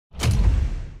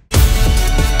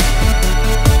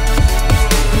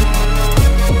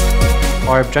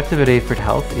Our objective at Aifred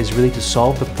Health is really to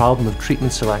solve the problem of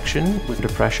treatment selection with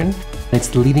depression. It's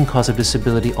the leading cause of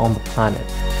disability on the planet.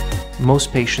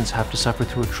 Most patients have to suffer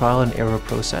through a trial and error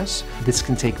process. This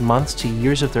can take months to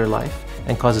years of their life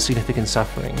and cause significant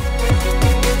suffering.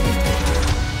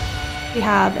 We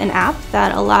have an app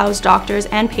that allows doctors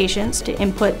and patients to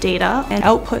input data and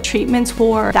output treatments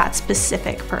for that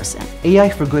specific person. AI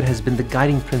for Good has been the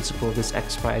guiding principle of this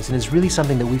XPRIZE and is really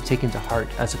something that we've taken to heart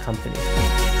as a company.